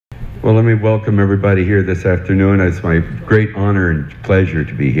Well, let me welcome everybody here this afternoon. It's my great honor and pleasure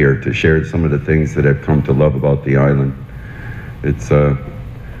to be here to share some of the things that I've come to love about the island. It's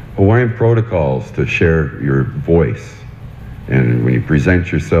Hawaiian protocols to share your voice. And when you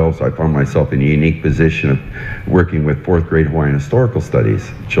present yourselves, I found myself in a unique position of working with fourth grade Hawaiian historical studies.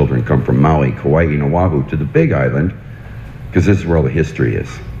 Children come from Maui, Kauai, and Oahu to the Big Island, because this is where all the history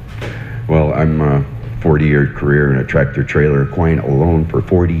is. Well, I'm a 40-year career in a tractor trailer, Kauai alone for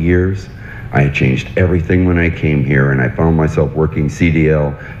 40 years. I had changed everything when I came here, and I found myself working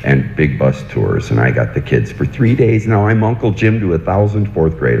CDL and big bus tours, and I got the kids for 3 days. Now I'm Uncle Jim to 1,000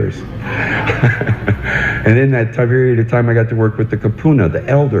 fourth graders. And in that period of time, I got to work with the kapuna, the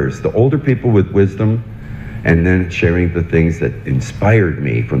elders, the older people with wisdom, and then sharing the things that inspired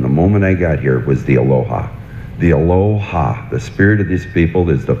me from the moment I got here was the aloha. The aloha, the spirit of these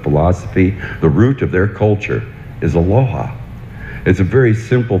people is the philosophy, the root of their culture is aloha. It's a very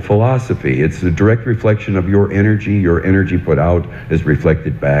simple philosophy. It's a direct reflection of your energy put out is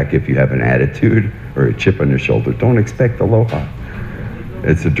reflected back. If you have an attitude or a chip on your shoulder, don't expect aloha.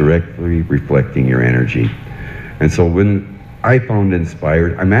 It's directly reflecting your energy. And so when I found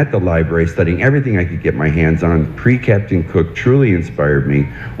inspired, I'm at the library studying everything I could get my hands on. Pre-Captain Cook truly inspired me.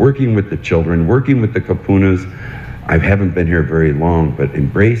 Working with the children, working with the kapunas. I haven't been here very long, but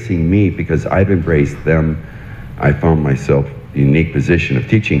embracing me because I've embraced them, I found myself in a unique position of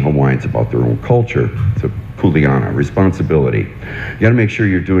teaching Hawaiians about their own culture. It's a kuleana, responsibility. You gotta make sure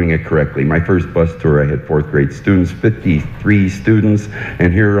you're doing it correctly. My first bus tour, I had fourth grade students, 53 students,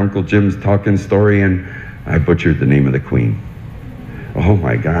 and here Uncle Jim's talking story, and I butchered the name of the queen. Oh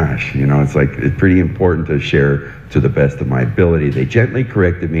my gosh, you know, it's pretty important to share to the best of my ability. They gently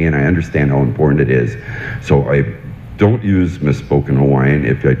corrected me, and I understand how important it is. So I don't use misspoken Hawaiian.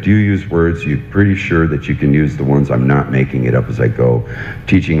 If I do use words, you're pretty sure that you can use the ones. I'm not making it up as I go.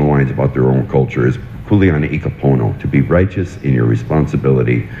 Teaching Hawaiians about their own culture is kuleana ikapono, to be righteous in your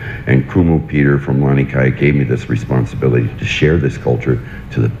responsibility. And Kumu Peter from Lanikai gave me this responsibility to share this culture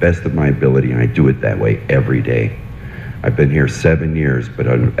to the best of my ability, and I do it that way every day. I've been here 7 years, but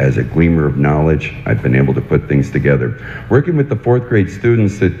as a gleamer of knowledge, I've been able to put things together. Working with the fourth grade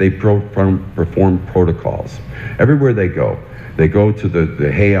students, that they perform protocols. Everywhere they go to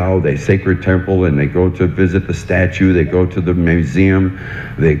the heiau, the sacred temple, and they go to visit the statue, they go to the museum.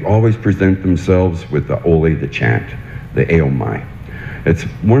 They always present themselves with the ole, the chant, the eomai. It's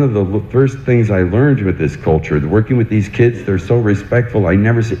one of the first things I learned with this culture. Working with these kids, they're so respectful. I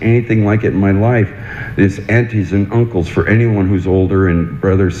never see anything like it in my life. There's aunties and uncles for anyone who's older, and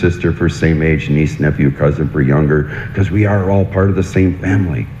brother, sister for same age, niece, nephew, cousin for younger, because we are all part of the same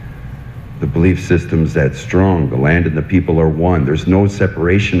family. The belief system's that strong. The land and the people are one. There's no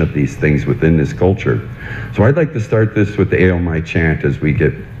separation of these things within this culture. So I'd like to start this with the Eomai chant as we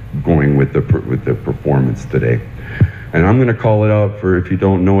get going with the performance today. And I'm going to call it out for, if you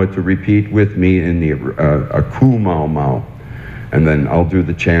don't know it, to repeat with me in the aku mau mau. And then I'll do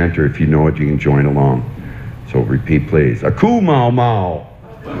the chant, or if you know it, you can join along. So repeat, please. Aku mau mau.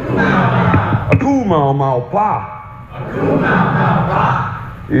 Aku mau mau pa. Aku mau mau pa.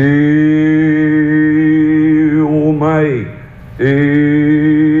 O mai.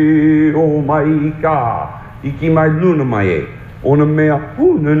 O mai ka. Iki mai luna mai e. Ona mea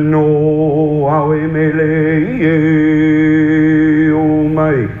puna no awe mele o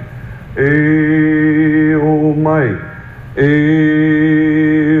mai o mai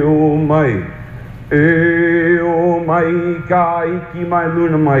o mai o mai ka iki mai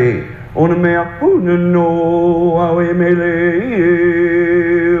luna mai ona mea puna no awe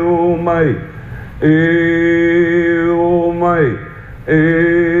mele o mai o mai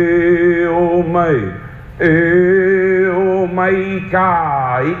o mai o mai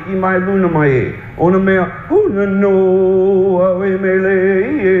ka iki mai luna mai ona mea puna no awe mele.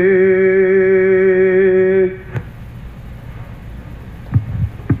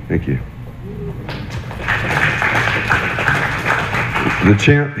 Thank you. The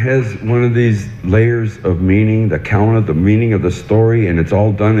chant has one of these layers of meaning, the kauna, the meaning of the story, and it's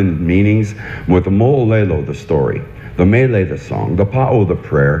all done in meanings with the mo'olelo, the story, the mele, the song, the pa'o, the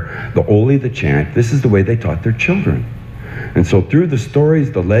prayer, the oli, the chant. This is the way they taught their children. And so through the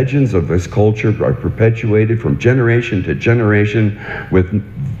stories, the legends of this culture are perpetuated from generation to generation with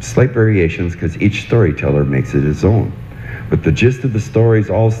slight variations, because each storyteller makes it his own. But the gist of the stories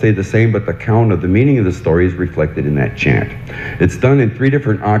all stay the same, but the count of the meaning of the story is reflected in that chant. It's done in 3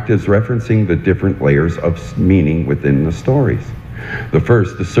 different octaves, referencing the different layers of meaning within the stories. The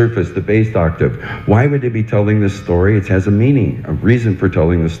first, the surface, the base octave. Why would they be telling this story? It has a meaning, a reason for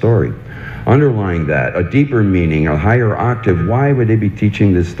telling the story. Underlying that, a deeper meaning, a higher octave. Why would they be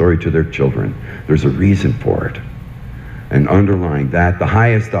teaching this story to their children? There's a reason for it. And underlying that, the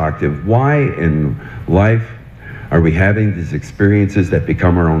highest octave. Why in life are we having these experiences that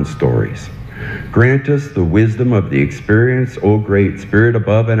become our own stories? Grant us the wisdom of the experience, O great Spirit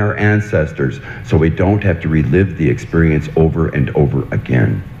above and our ancestors, so we don't have to relive the experience over and over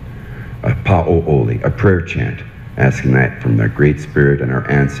again. A pa'o'oli, a prayer chant, asking that from the Great Spirit and our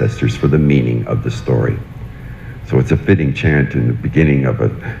ancestors for the meaning of the story. So it's a fitting chant in the beginning of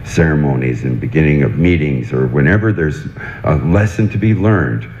ceremonies, in the beginning of meetings, or whenever there's a lesson to be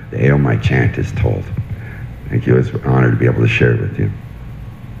learned, the Eomai chant is told. Thank you. It's an honor to be able to share it with you.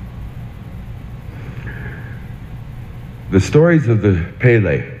 The stories of the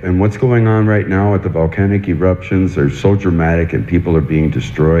Pele and what's going on right now at the volcanic eruptions are so dramatic, and people are being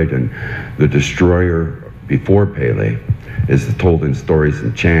destroyed, and the destroyer before Pele is told in stories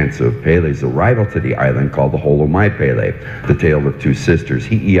and chants of Pele's arrival to the island called the Holomai Pele, the tale of two sisters.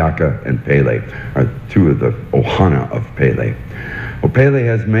 Hi'iaka and Pele are two of the ohana of Pele. Well, Pele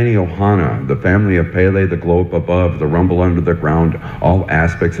has many ohana. The family of Pele, the globe above, the rumble under the ground, all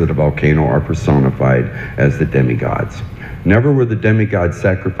aspects of the volcano are personified as the demigods. Never were the demigods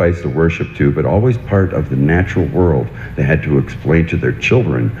sacrificed or worshipped to, but always part of the natural world. They had to explain to their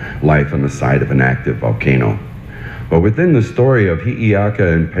children life on the side of an active volcano. But within the story of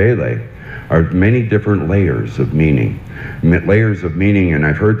Hi'iaka and Pele are many different layers of meaning. And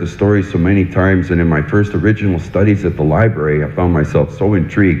I've heard the story so many times, and in my first original studies at the library, I found myself so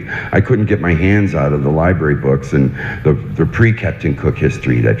intrigued, I couldn't get my hands out of the library books and the pre-Captain Cook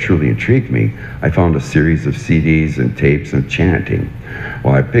history that truly intrigued me. I found a series of CDs and tapes of chanting.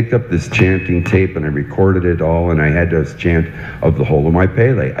 Well, I picked up this chanting tape and I recorded it all, and I had this chant of the Holomai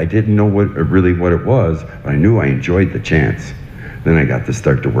Pele. I didn't know really what it was, but I knew I enjoyed the chants. Then I got to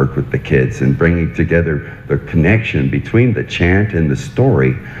start to work with the kids and bringing together the connection between the chant and the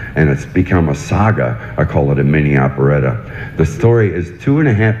story, and it's become a saga. I call it a mini operetta. The story is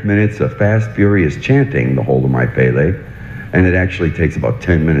 2.5 minutes of fast, furious chanting, the Holomai Pele, and it actually takes about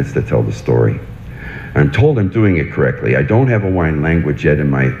 10 minutes to tell the story. I'm told I'm doing it correctly. I don't have a Hawaiian language yet in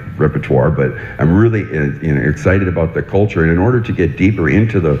my repertoire, but I'm really excited about the culture, and in order to get deeper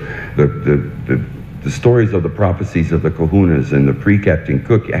into the stories of the prophecies of the kahunas and the pre-Captain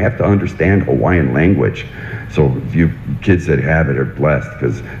Cook, you have to understand Hawaiian language. So you kids that have it are blessed,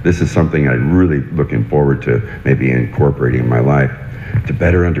 because this is something I'm really looking forward to maybe incorporating in my life. To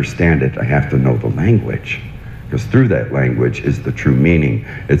better understand it, I have to know the language, because through that language is the true meaning.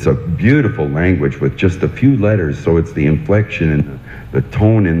 It's a beautiful language with just a few letters, so it's the inflection and the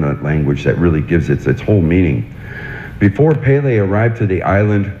tone in the language that really gives it its whole meaning. Before Pele arrived to the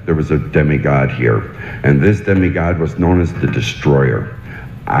island, there was a demigod here, and this demigod was known as the Destroyer,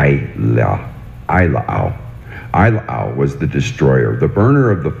 Aila'au. Aila'au was the destroyer. The burner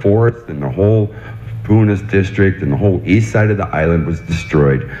of the forest and the whole Punas district and the whole east side of the island was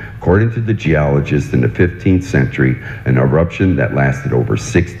destroyed, according to the geologists, in the 15th century, an eruption that lasted over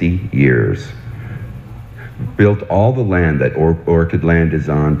 60 years. Built all the land that Orchid Land is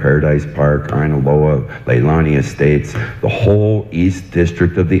on, Paradise Park, Aloha, Leilani Estates, the whole east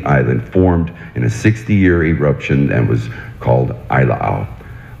district of the island formed in a 60-year eruption that was called Aila'au.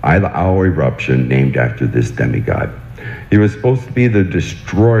 Aila'au eruption, named after this demigod. He was supposed to be the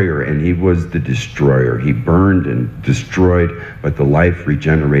destroyer, and he was the destroyer. He burned and destroyed, but the life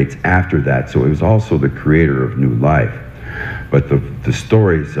regenerates after that, so he was also the creator of new life. But the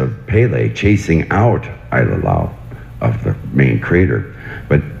stories of Pele chasing out Aila'au, of the main crater.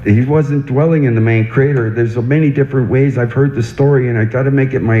 But he wasn't dwelling in the main crater. There's so many different ways I've heard the story, and I got to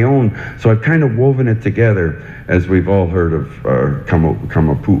make it my own. So I've kind of woven it together, as we've all heard of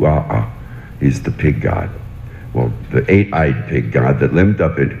Kamapua'a. He's the pig god. Well, the 8-eyed pig god that lived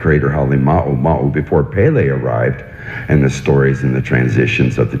up at crater Halima'u before Pele arrived, and the stories and the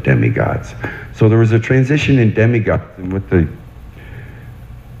transitions of the demigods. So there was a transition in demigods, and with the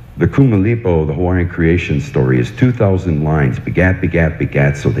Kumalipo, the Hawaiian creation story, is 2,000 lines,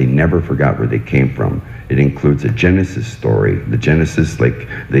 begat, so they never forgot where they came from. It includes a Genesis story, the Genesis, like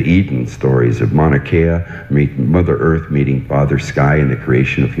the Eden stories of Mauna Kea, Mother Earth meeting Father Sky, and the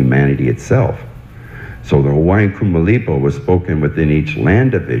creation of humanity itself. So the Hawaiian Kumalipo was spoken within each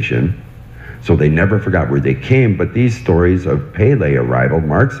land division, so they never forgot where they came. But these stories of Pele arrival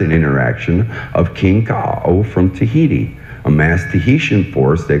marks an interaction of King Ka'au from Tahiti, a mass Tahitian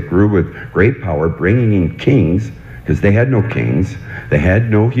force that grew with great power, bringing in kings, because they had no kings, they had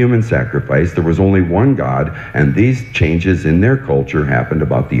no human sacrifice, there was only one God, and these changes in their culture happened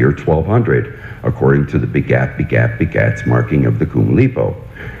about the year 1200, according to the Begat marking of the Kumulipo.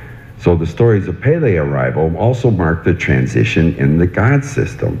 So the stories of Pele arrival also mark the transition in the God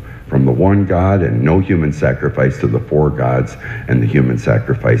system, from the one God and no human sacrifice to the four gods and the human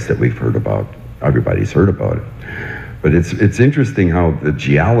sacrifice that we've heard about. Everybody's heard about it. But it's interesting how the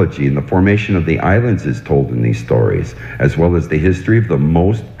geology and the formation of the islands is told in these stories, as well as the history of the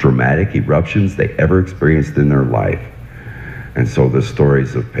most dramatic eruptions they ever experienced in their life. And so the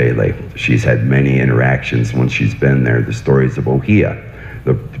stories of Pele, she's had many interactions when she's been there. The stories of Ohia,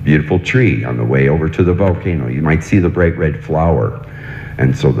 the beautiful tree on the way over to the volcano. You might see the bright red flower.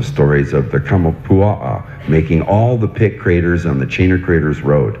 And so the stories of the Kamapua'a, making all the pit craters on the Chainer Craters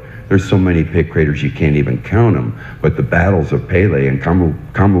Road. There's so many pit craters you can't even count them, but the battles of Pele and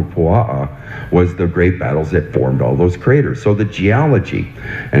Kamapua'a was the great battles that formed all those craters. So the geology,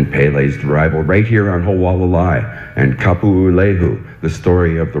 and Pele's arrival right here on Ho'olalai, and Kapu'ulehu, the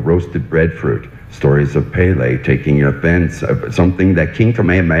story of the roasted breadfruit, stories of Pele taking offense of something that King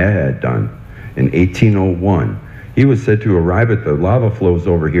Kamehameha had done in 1801. He was said to arrive at the lava flows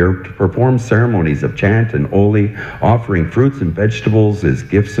over here to perform ceremonies of chant and oli, offering fruits and vegetables as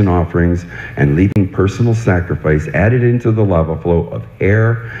gifts and offerings, and leaving personal sacrifice added into the lava flow of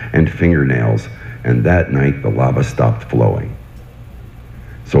hair and fingernails. And that night, the lava stopped flowing.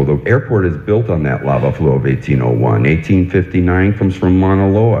 So the airport is built on that lava flow of 1801. 1859 comes from Mauna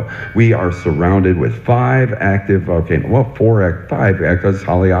Loa. We are surrounded with 5 active volcanoes. Well, 5, because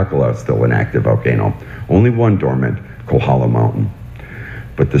Haleakala is still an active volcano. Only one dormant, Kohala Mountain.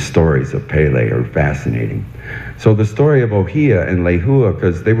 But the stories of Pele are fascinating. So the story of Ohia and Lehua,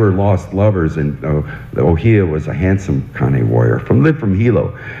 because they were lost lovers, and Ohia was a handsome Kane warrior, lived from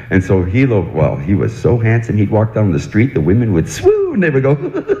Hilo. And so Hilo, well, he was so handsome, he'd walk down the street, the women would swoon, they would go,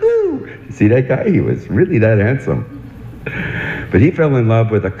 hoo-hoo-hoo. See that guy? He was really that handsome. But he fell in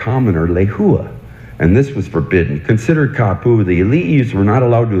love with a commoner, Lehua. And this was forbidden. Considered kapu, the elite youths were not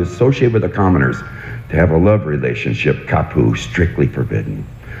allowed to associate with the commoners. To have a love relationship, kapu, strictly forbidden.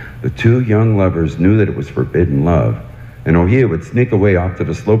 The 2 young lovers knew that it was forbidden love, and Ohia would sneak away off to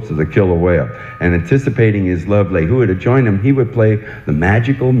the slopes of the Kilauea, and anticipating his love Lehua to join him, he would play the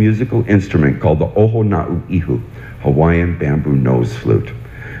magical musical instrument called the Ohona'u'ihu, Hawaiian bamboo nose flute.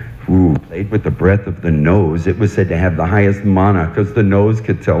 Ooh, played with the breath of the nose, it was said to have the highest mana, because the nose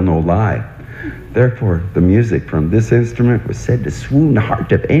could tell no lie. Therefore, the music from this instrument was said to swoon the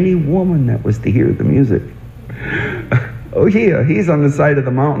heart of any woman that was to hear the music. Ohia, he's on the side of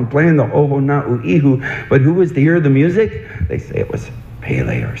the mountain playing the Ohona'u'ihu, but who was to hear the music? They say it was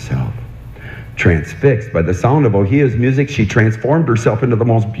Pele herself. Transfixed by the sound of Ohia's music, she transformed herself into the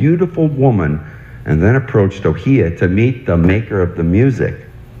most beautiful woman, and then approached Ohia to meet the maker of the music.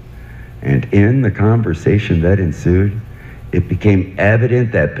 And in the conversation that ensued, it became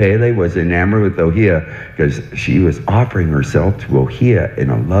evident that Pele was enamored with Ohia because she was offering herself to Ohia in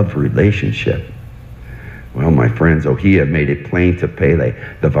a love relationship. Well, my friends, Ohia made it plain to Pele,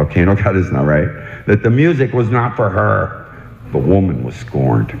 the volcano goddess, now right, that the music was not for her. The woman was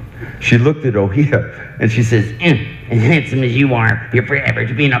scorned. She looked at Ohia and she says, as handsome as you are, you're forever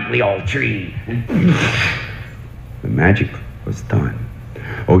to be an ugly old tree. The magic was done.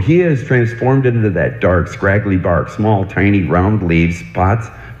 Ohia is transformed into that dark, scraggly bark, small, tiny, round leaves, spots,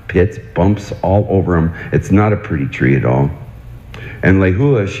 pits, bumps all over them. It's not a pretty tree at all. And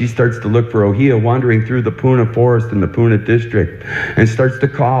Lehua, she starts to look for Ohia wandering through the Puna forest in the Puna district and starts to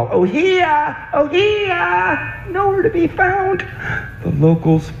call, Ohia, Ohia, nowhere to be found. The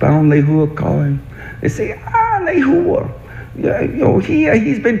locals found Lehua calling. They say, Lehua, Ohia,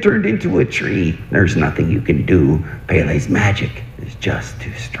 he's been turned into a tree. There's nothing you can do. Pele's magic is just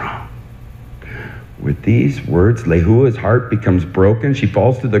too strong. With these words, Lehua's heart becomes broken. She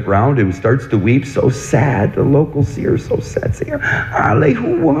falls to the ground and starts to weep, so sad. The locals see her so sad. Say,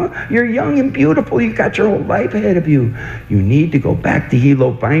 Lehua, you're young and beautiful. You've got your whole life ahead of you. You need to go back to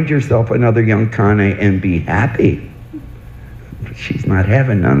Hilo, find yourself another young Kane, and be happy. But she's not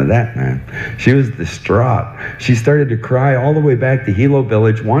having none of that, man. She was distraught. She started to cry all the way back to Hilo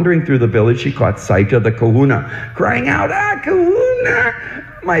village. Wandering through the village, she caught sight of the kahuna, crying out, kahuna!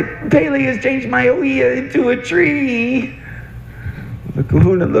 My Pele has changed my Ohia into a tree. The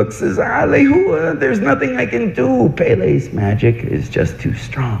kahuna looks, says, Lehua, there's nothing I can do. Pele's magic is just too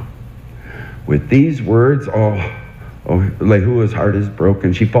strong. With these words, Lehua's heart is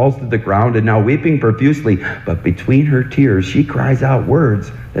broken. She falls to the ground and now weeping profusely, but between her tears, she cries out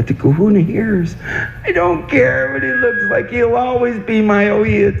words that the kahuna hears. I don't care what he looks like. He'll always be my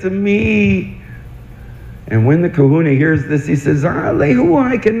Ohia to me. And when the kahuna hears this, he says,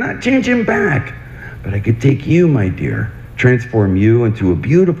 Lehua, I cannot change him back. But I could take you, my dear, transform you into a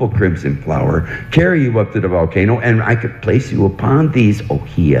beautiful crimson flower, carry you up to the volcano, and I could place you upon these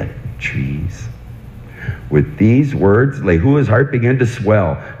ohia trees. With these words, Lehua's heart began to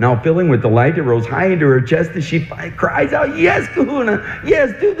swell. Now filling with delight, it rose high into her chest as she cries out, yes, kahuna,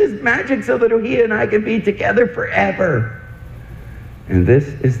 yes, do this magic so that ohia and I can be together forever. And this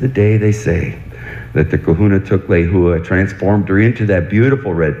is the day, they say, that the kahuna took Lehua, transformed her into that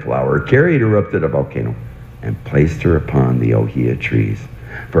beautiful red flower, carried her up to the volcano, and placed her upon the ohia trees,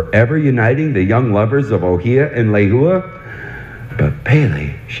 forever uniting the young lovers of ohia and Lehua. But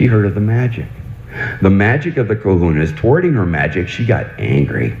Pele, she heard of the magic. The magic of the kahunas. Thwarting her magic, she got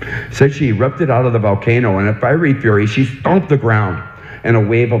angry. Said she erupted out of the volcano, and in a fiery fury, she stomped the ground, and a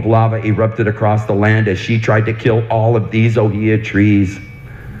wave of lava erupted across the land as she tried to kill all of these ohia trees.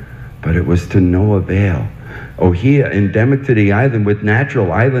 But it was to no avail. Ohia, endemic to the island with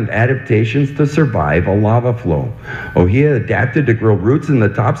natural island adaptations to survive a lava flow. Ohia adapted to grow roots in the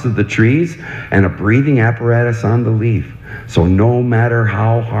tops of the trees and a breathing apparatus on the leaf. So no matter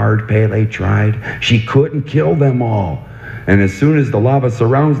how hard Pele tried, she couldn't kill them all. And as soon as the lava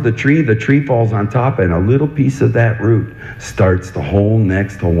surrounds the tree falls on top, and a little piece of that root starts the whole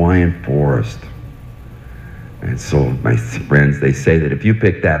next Hawaiian forest. And so, my friends, they say that if you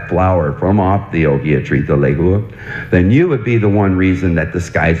pick that flower from off the ohia tree, the Lehua, then you would be the one reason that the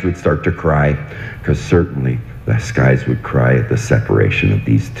skies would start to cry, because certainly the skies would cry at the separation of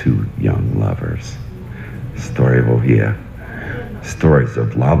these two young lovers. Story of ohia. Stories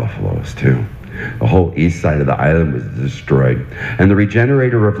of lava flows, too. The whole east side of the island was destroyed. And the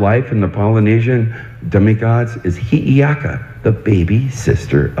regenerator of life in the Polynesian demigods is Hi'iaka, the baby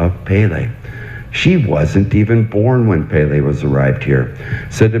sister of Pele. She wasn't even born when Pele was arrived here.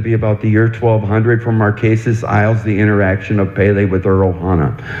 Said to be about the year 1200 from Marquesas Isles, the interaction of Pele with her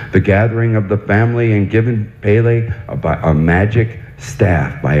ohana, the gathering of the family, and given Pele a magic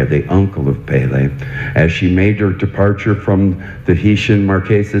staff by the uncle of Pele. As she made her departure from the Tahitian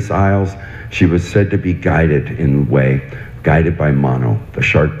Marquesas Isles, she was said to be guided in the way, guided by Mano, the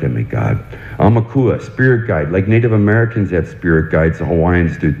shark demigod. Amakua, spirit guide. Like Native Americans have spirit guides, the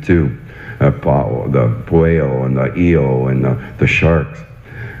Hawaiians do too. The poeo and the eo and the sharks.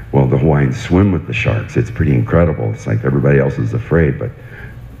 Well, the Hawaiians swim with the sharks. It's pretty incredible. It's like everybody else is afraid, but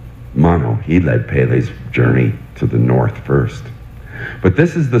Mano, he led Pele's journey to the north first. But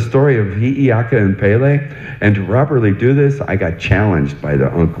this is the story of Hi'iaka and Pele, and to properly do this, I got challenged by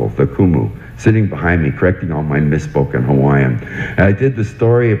the uncle, the kumu, sitting behind me, correcting all my misspoken Hawaiian. And I did the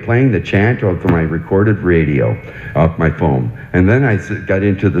story of playing the chant off my recorded radio off my phone. And then I got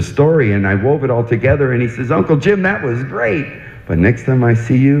into the story, and I wove it all together, and he says, Uncle Jim, that was great. But next time I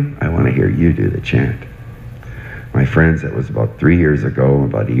see you, I want to hear you do the chant. My friends, that was about 3 years ago.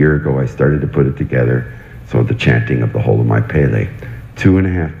 About a year ago, I started to put it together. So the chanting of the whole of my Pele,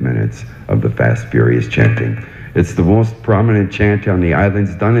 2.5 minutes of the fast, furious chanting. It's the most prominent chant on the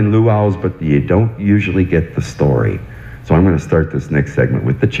islands, done in luau's, but you don't usually get the story. So I'm going to start this next segment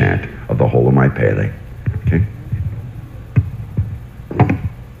with the chant of the whole of my Pele. Okay?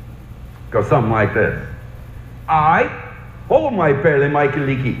 Go something like this. I, whole of my Pele, my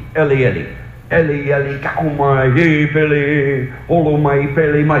kiliki, eli eli. Eli eli kau mai he Pele, whole of my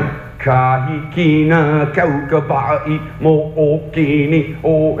Pele, my kahikina kaukabai mo okini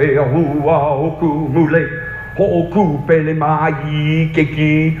o e ahua oku mule. Hoku Pele mai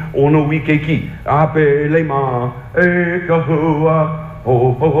keki ono wi keki a Pele ma e kahua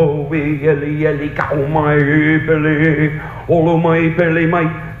ho ho ho we eli eli kau mai Pele holo mai Pele mai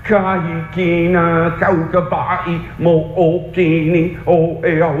kahikina kaukabai mo okini o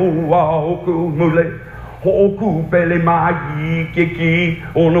e ahua oku mule. Hoku Pele mai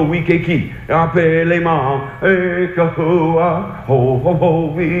keki ono wi keki a Pele ma e kahua ho ho ho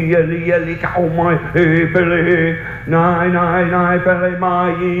wi eli eli kau mai e Pele nai nai nai Pele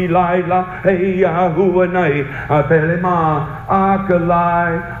mai laila hei ahua nei a Pele ma a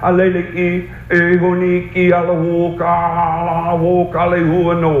kalai a lele I e honiki ala woka le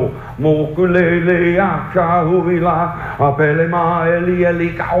hua no mo kulele a ka huila a Pele ma eli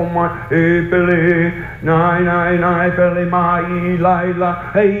eli kau mai e Pele nai nai nai Pele mai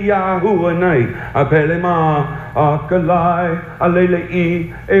laila hei ahua nei a Pele ma a kalai a lele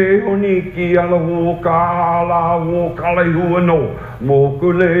I e honiki ala woka le hua no mo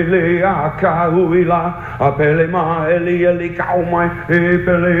kulele a ka huila a Pele ma eli eli kau mai e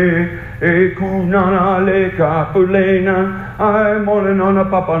Pele e kunana le ka pulena ai mole nona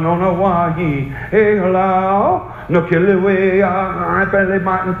papa nona wahi e halao no kilewe a Pele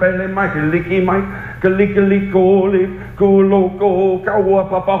mai kiliki mai Kali kuloko kaua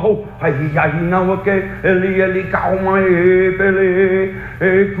papaho hai nawake eli kaumai pele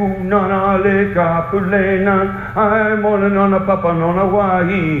kunana le kapulena ai monana papa nona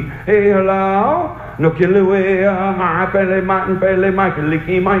wahi hello no kilewea ha pele mai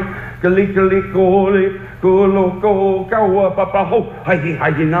kaliki mai kali kuloko kaua papaho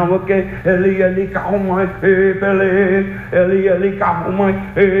hai nawake eli kaumai pele eli kaumai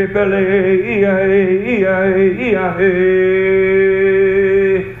pele ia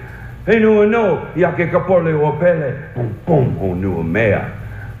he no ya ke kapole o Pele pum o no mea.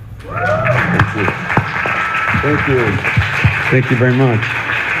 Thank you very much.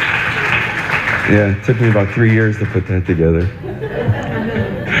 Yeah, it took me about 3 years to put that together,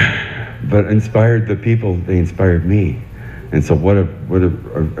 but inspired the people. They inspired me. And so what a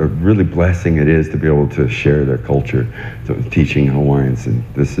really blessing it is to be able to share their culture, teaching Hawaiians. And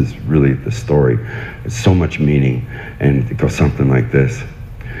this is really the story. It's so much meaning. And it goes something like this.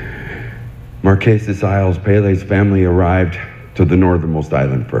 Marquesas Isles, Pele's family arrived to the northernmost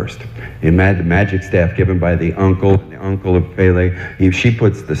island first. He had the magic staff given by the uncle of Pele. She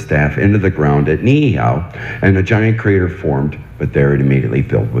puts the staff into the ground at Niihau, and a giant crater formed, but there it immediately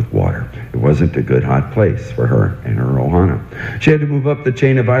filled with water. It wasn't a good hot place for her and her ohana. She had to move up the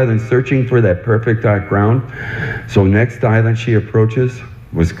chain of islands searching for that perfect hot ground. So next island she approaches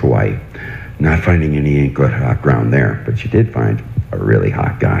was Kauai. Not finding any good hot ground there, but she did find a really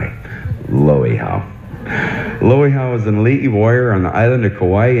hot guy, Loihau. Loihau was an elite warrior on the island of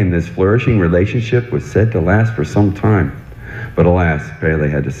Kauai, and this flourishing relationship was said to last for some time. But alas, Pele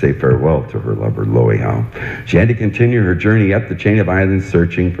had to say farewell to her lover, Loihau. She had to continue her journey up the chain of islands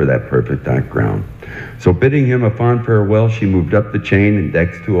searching for that perfect hot ground. So bidding him a fond farewell, she moved up the chain and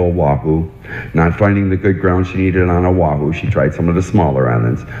next to Oahu. Not finding the good ground she needed on Oahu, she tried some of the smaller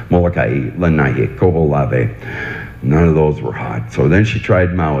islands, Molokai, Lanai, Koholave. None of those were hot. So then she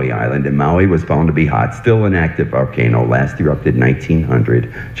tried Maui Island, and Maui was found to be hot. Still an active volcano. Last erupted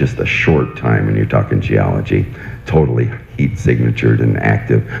 1900, just a short time when you're talking geology. Totally heat signatured and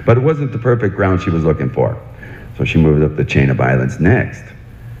active. But it wasn't the perfect ground she was looking for. So she moved up the chain of islands next.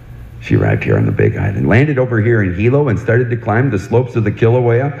 She arrived here on the Big Island, landed over here in Hilo, and started to climb the slopes of the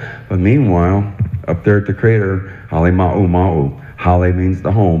Kilauea. But meanwhile, up there at the crater, Halema'u. Hale means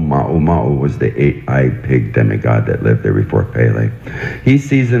the home. Ma'u was the eight-eyed pig demigod that lived there before Pele. He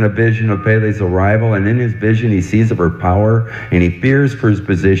sees in a vision of Pele's arrival, and in his vision he sees of her power, and he fears for his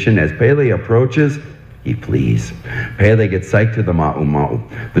position. As Pele approaches, he flees. Pele gets psyched to the Ma'u.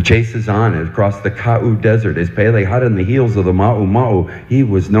 The chase is on across the Ka'u Desert. As Pele hot on the heels of the Ma'u, he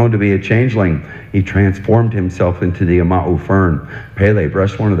was known to be a changeling. He transformed himself into the Ma'u fern. Pele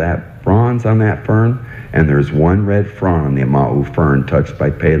brushed one of that fronds on that fern, and there's one red frond on the Ma'u fern touched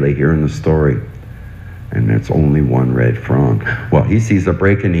by Pele here in the story. And that's only one red frond. Well, he sees a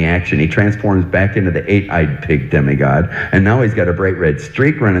break in the action. He transforms back into the eight-eyed pig demigod, and now he's got a bright red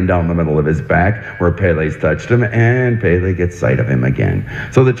streak running down the middle of his back where Pele's touched him, and Pele gets sight of him again.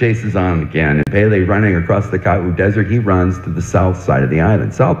 So the chase is on again, and Pele, running across the Ka'u Desert, he runs to the south side of the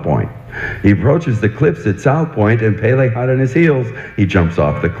island, South Point. He approaches the cliffs at South Point, and Pele, hot on his heels, he jumps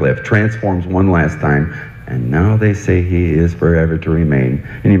off the cliff, transforms one last time, and now they say he is forever to remain.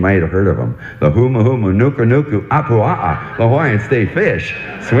 And you might have heard of him. The Humu Nuku Apua'a, the Hawaiian state fish,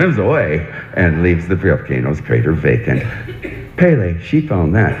 swims away and leaves the volcano's crater vacant. Pele, she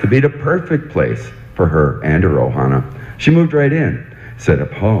found that to be the perfect place for her and her ohana. She moved right in, set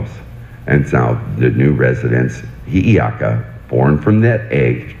up house, and now the new residents, Hi'iaka, born from that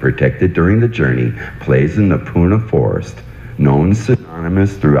egg, protected during the journey, plays in the Puna forest, known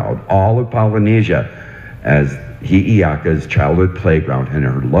synonymous throughout all of Polynesia as Hi'iaka's childhood playground, and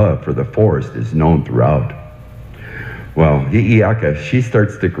her love for the forest is known throughout. Well, Hi'iaka, she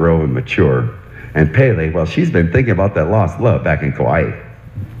starts to grow and mature, and Pele, well, she's been thinking about that lost love back in Kauai.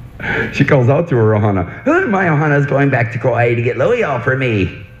 She calls out to her ohana, my ohana's going back to Kauai to get Loial for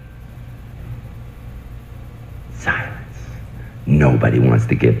me. Silence. Nobody wants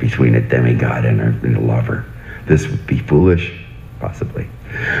to get between a demigod and a lover. This would be foolish, possibly.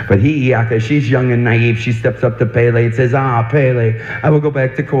 But Hi'iaka, she's young and naive. She steps up to Pele and says, Pele, I will go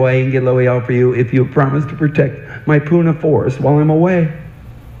back to Kauai and get Loial for you if you promise to protect my Puna forest while I'm away.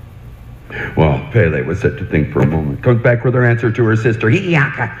 Well, Pele was set to think for a moment. Comes back with her answer to her sister,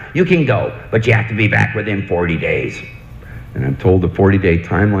 Hi'iaka, you can go, but you have to be back within 40 days. And I'm told the 40-day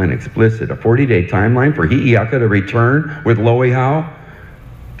timeline explicit, a 40-day timeline for Hi'iaka to return with Loihau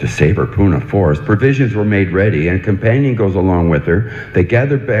to save her Puna forest. Provisions were made ready, and a companion goes along with her. They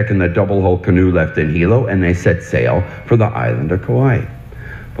gathered back in the double-hull canoe left in Hilo, and they set sail for the island of Kauai.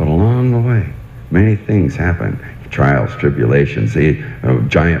 But along the way, Many things happen. Trials, tribulations.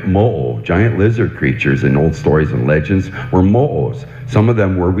 Giant mo'o, giant lizard creatures in old stories and legends were mo'os. Some of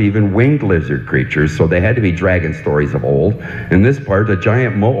them were even winged lizard creatures, so they had to be dragon stories of old. In this part, a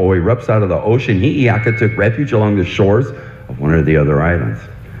giant mo'o erupts out of the ocean. Hi'iaka took refuge along the shores of one of the other islands.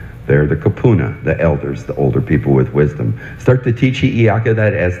 There, the kupuna, the elders, the older people with wisdom, start to teach Hi'iaka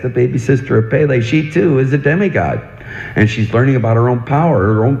that as the baby sister of Pele, she too is a demigod. And she's learning about her own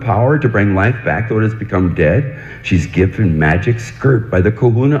power to bring life back to what has become dead. She's given magic skirt by the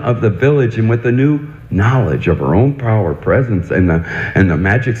kahuna of the village, and with the new knowledge of her own power, presence, and the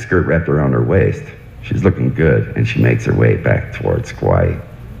magic skirt wrapped around her waist, she's looking good, and she makes her way back towards Kauai.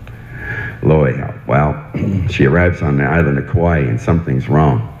 Loiha, well, she arrives on the island of Kauai, and something's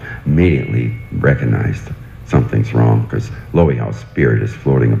wrong. Immediately recognized something's wrong, because Loiha's spirit is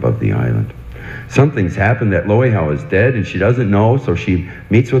floating above the island. Something's happened, that Loiha is dead, and she doesn't know, so she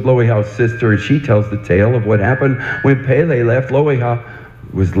meets with Loiha's sister, and she tells the tale of what happened when Pele left. Loiha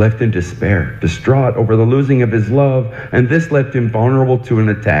was left in despair, distraught over the losing of his love, and this left him vulnerable to an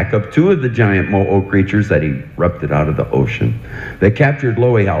attack of two of the giant mo'o creatures that erupted out of the ocean. They captured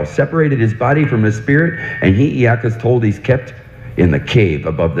Loiha, separated his body from his spirit, and Hi'iaka's told he's kept in the cave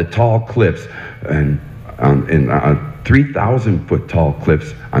above the tall cliffs and 3,000-foot tall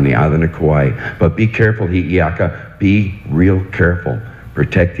cliffs on the island of Kauai. But be careful, Hi'iaka, be real careful.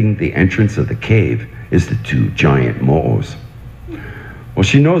 Protecting the entrance of the cave is the two giant mo'os. Well,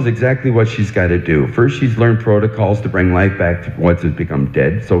 she knows exactly what she's got to do. First, she's learned protocols to bring life back to what has become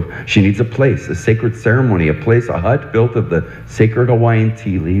dead. So she needs a place, a sacred ceremony, a place, a hut built of the sacred Hawaiian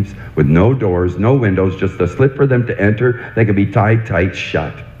tea leaves with no doors, no windows, just a slit for them to enter. They can be tied tight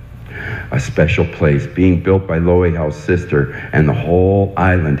shut. A special place being built by Loiha's sister, and the whole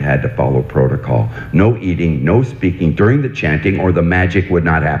island had to follow protocol. No eating, no speaking during the chanting, or the magic would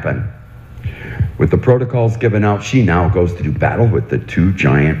not happen. With the protocols given out, she now goes to do battle with the two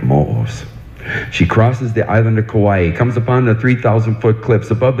giant mo'os. She crosses the island of Kauai, comes upon the 3,000-foot cliffs.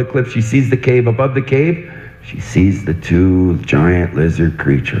 Above the cliff, she sees the cave. Above the cave, she sees the two giant lizard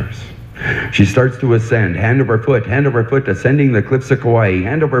creatures. She starts to ascend, hand over foot, ascending the cliffs of Kauai.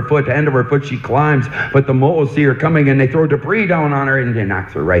 Hand over foot, she climbs. But the mo'os see her coming, and they throw debris down on her, and they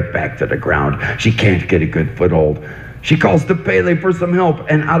knocks her right back to the ground. She can't get a good foothold. She calls to Pele for some help,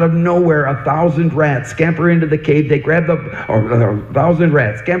 and out of nowhere, 1,000 rats scamper into the cave. They grab 1,000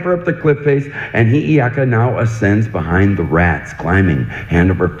 rats, scamper up the cliff face, and Hi'iaka now ascends behind the rats, climbing hand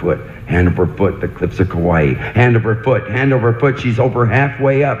over foot, the cliffs of Kauai. Hand over foot, she's over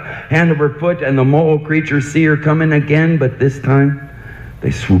halfway up. Hand over foot, and the mo'o creatures see her coming again, but this time, they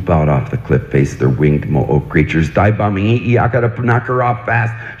swoop out off the cliff face, their winged mo'o creatures, dive bombing Hi'iaka to knock her off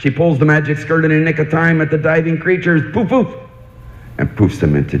fast. She pulls the magic skirt in a nick of time at the diving creatures, poof, poof, and poofs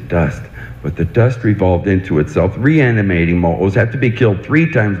them into dust. But the dust revolved into itself. Reanimating mo'os have to be killed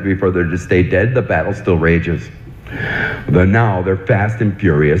 3 times before they're to stay dead. The battle still rages. Now they're fast and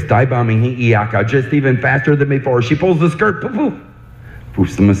furious, dive bombing Hi'iaka just even faster than before. She pulls the skirt, poof, poof,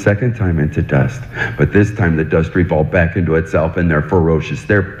 poofs them a second time into dust. But this time the dust revolved back into itself, and they're ferocious.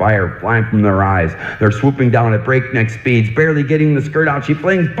 They're fire flying from their eyes. They're swooping down at breakneck speeds, barely getting the skirt out. She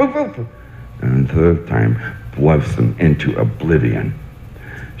flings, poof, poof, and the third time bluffs them into oblivion.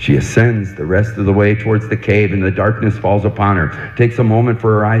 She ascends the rest of the way towards the cave, and the darkness falls upon her. Takes a moment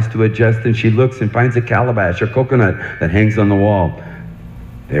for her eyes to adjust, and she looks and finds a calabash, a coconut that hangs on the wall.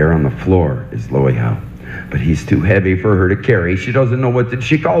 There on the floor is Loiha, but he's too heavy for her to carry. She doesn't know what to do.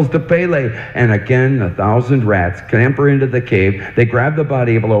 She calls to Pele, and again 1,000 rats scamper into the cave. They grab the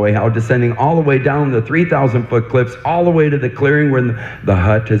body of Loiha, descending all the way down the 3,000-foot cliffs, all the way to the clearing where the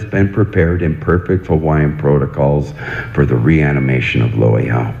hut has been prepared in perfect Hawaiian protocols for the reanimation of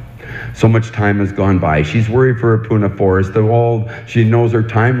Loiha. So much time has gone by. She's worried for her Puna forest. She knows her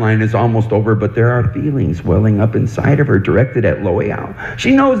timeline is almost over, but there are feelings welling up inside of her directed at Loiha.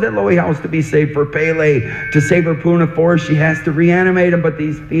 She knows that Loiha is to be saved for Pele. To save her Puna forest, she has to reanimate him, but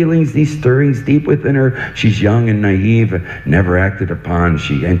these feelings, these stirrings deep within her, she's young and naive, never acted upon.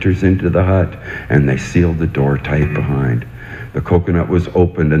 She enters into the hut, and they seal the door tight behind. The coconut was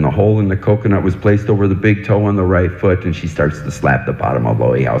opened, and the hole in the coconut was placed over the big toe on the right foot, and she starts to slap the bottom of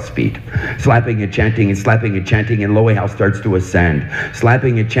Loiha's feet. Slapping and chanting and slapping and chanting, and Loiha starts to ascend.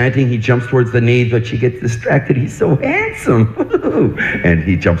 Slapping and chanting, he jumps towards the knees, but she gets distracted. He's so handsome. And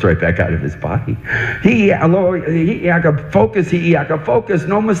he jumps right back out of his body. Hi'iaka, focus.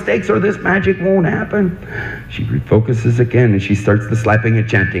 No mistakes or this magic won't happen. She refocuses again, and she starts the slapping and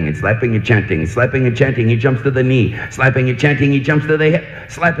chanting, and slapping and chanting, and slapping and chanting. He jumps to the knee. Slapping and chanting, he jumps to the hip.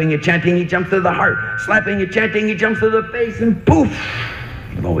 Slapping and chanting, he jumps to the heart. Slapping and chanting, he jumps to the face, and poof!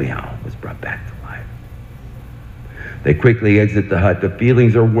 Loiha was brought back to life. They quickly exit the hut. The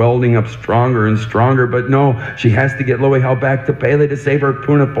feelings are welding up stronger and stronger, but no, she has to get Loiao back to Pele to save her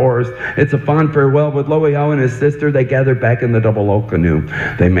Puna forest. It's a fond farewell with Loiao and his sister. They gather back in the double-O canoe.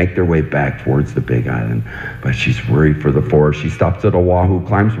 They make their way back towards the big island, but she's worried for the forest. She stops at Oahu,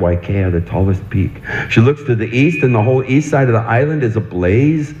 climbs Waikea, the tallest peak. She looks to the east, and the whole east side of the island is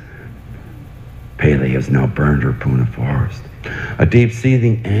ablaze. Pele has now burned her Puna forest. A deep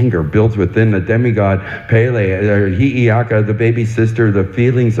seething anger builds within the demigod Pele, Hi'iaka, the baby sister. The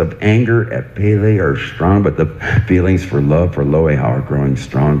feelings of anger at Pele are strong, but the feelings for love for Loiao are growing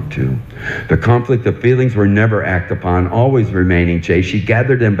strong too. The conflict of feelings were never acted upon, always remaining chaste. She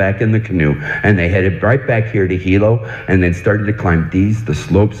gathered them back in the canoe, and they headed right back here to Hilo, and then started to climb the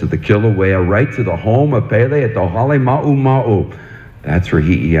slopes of the Kilauea, right to the home of Pele at the Hale Ma'u. That's where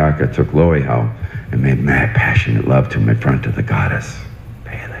Hi'iaka took Loiao and made mad, passionate love to him in front of the goddess,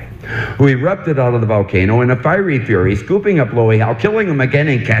 Pele, who erupted out of the volcano in a fiery fury, scooping up Loiao, killing him again,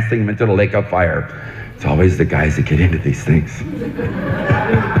 and casting him into the lake of fire. It's always the guys that get into these things.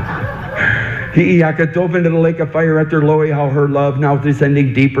 Hi'iaka dove into the lake of fire after Loiao, her love, now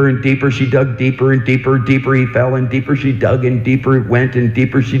descending deeper and deeper. She dug deeper and deeper, deeper he fell, and deeper she dug, and deeper it went, and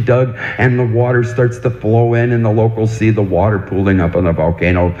deeper she dug, and the water starts to flow in, and the locals see the water pooling up on the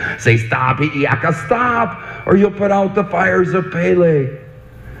volcano. Say, stop, Hi'iaka, stop, or you'll put out the fires of Pele.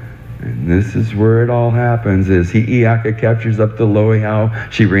 And this is where it all happens, is Hi'iaka captures up to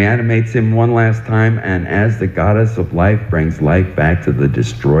Loiao. She reanimates him one last time, and as the goddess of life brings life back to the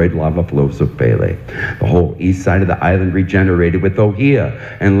destroyed lava flows of Pele. The whole east side of the island regenerated with Ohia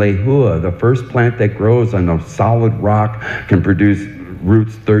and Lehua. The first plant that grows on a solid rock can produce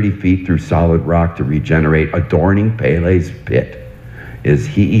roots 30 feet through solid rock to regenerate. Adorning Pele's pit is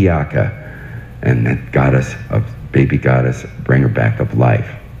Hi'iaka, and that goddess of baby goddess, bringer back of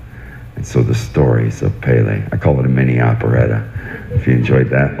life. And so the stories of Pele, I call it a mini operetta, if you enjoyed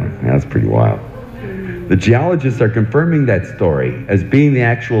that one. That's pretty wild. The geologists are confirming that story as being the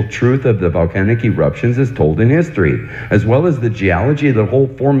actual truth of the volcanic eruptions as told in history, as well as the geology of the whole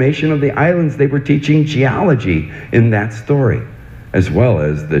formation of the islands. They were teaching geology in that story, as well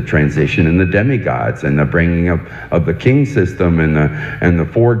as the transition in the demigods and the bringing up of the king system and the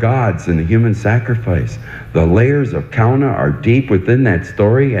four gods and the human sacrifice. The layers of Kona are deep within that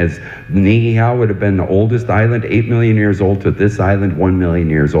story, as Niihau would have been the oldest island, 8 million years old, to this island, 1 million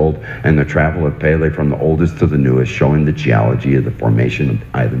years old, and the travel of Pele from the oldest to the newest, showing the geology of the formation of the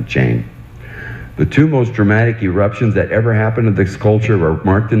island chain. The two most dramatic eruptions that ever happened in this culture were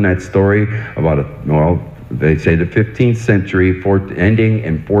marked in that story about they say the 15th century, ending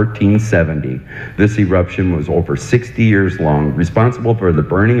in 1470. This eruption was over 60 years long, responsible for the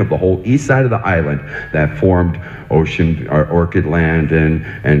burning of the whole east side of the island that formed Orchid Land and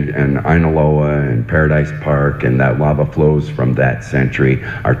Ainaloa and Paradise Park, and that lava flows from that century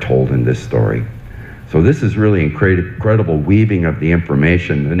are told in this story. So this is really incredible weaving of the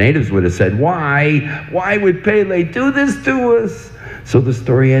information. The natives would have said, why would Pele do this to us? So the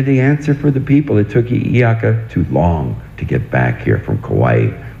story had the answer for the people. It took Hi'iaka too long to get back here from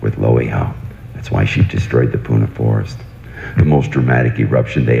Kauai with Loiao. That's why she destroyed the Puna forest. The most dramatic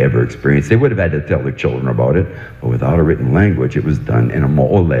eruption they ever experienced. They would have had to tell their children about it, but without a written language, it was done in a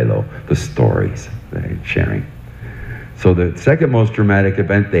mo'olelo, the stories they're sharing. So the second most dramatic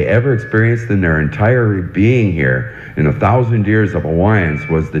event they ever experienced in their entire being here in 1,000 years of Hawaiians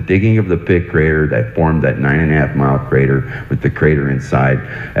was the digging of the pit crater that formed that 9.5-mile crater with the crater inside.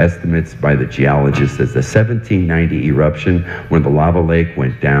 Estimates by the geologists as the 1790 eruption when the lava lake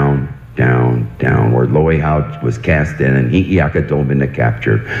went down, where Loiao was cast in and Hi'iaka dove in to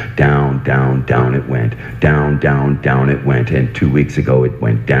capture. Down it went. Down it went. And 2 weeks ago it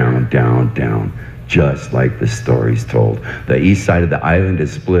went down. Just like the story's told. The east side of the island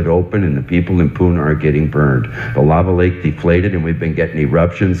is split open and the people in Puna are getting burned. The lava lake deflated and we've been getting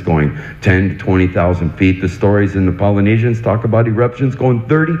eruptions going 10 to 20,000 feet. The stories in the Polynesians talk about eruptions going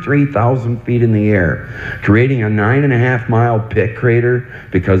 33,000 feet in the air, creating a 9.5-mile pit crater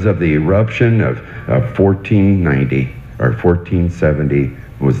because of the eruption of 1490 or 1470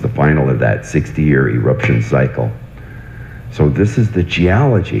 was the final of that 60-year eruption cycle. So this is the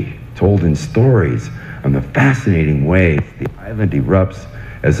geology told in stories on the fascinating way the island erupts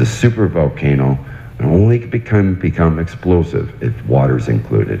as a supervolcano and only can become explosive if water's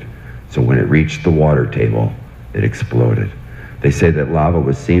included. So when it reached the water table, it exploded. They say that lava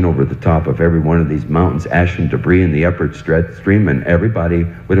was seen over the top of every one of these mountains, ash and debris in the upper stream, and everybody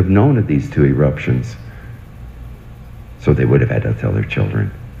would have known of these two eruptions. So they would have had to tell their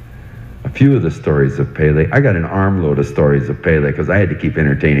children. A few of the stories of Pele. I got an armload of stories of Pele because I had to keep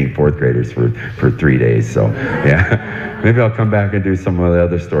entertaining fourth graders for 3 days. So yeah, maybe I'll come back and do some of the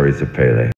other stories of Pele.